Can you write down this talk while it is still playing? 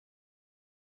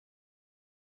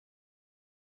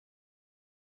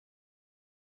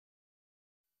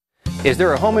Is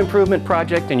there a home improvement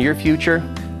project in your future?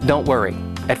 Don't worry.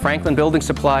 At Franklin Building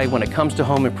Supply, when it comes to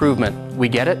home improvement, we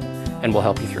get it and we'll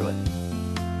help you through it.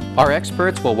 Our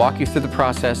experts will walk you through the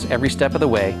process every step of the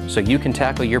way so you can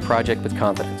tackle your project with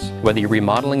confidence. Whether you're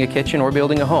remodeling a kitchen or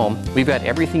building a home, we've got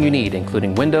everything you need,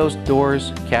 including windows,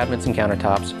 doors, cabinets and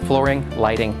countertops, flooring,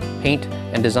 lighting, paint,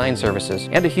 and design services,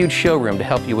 and a huge showroom to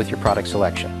help you with your product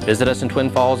selection. Visit us in Twin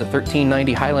Falls at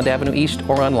 1390 Highland Avenue East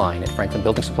or online at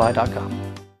franklinbuildingsupply.com.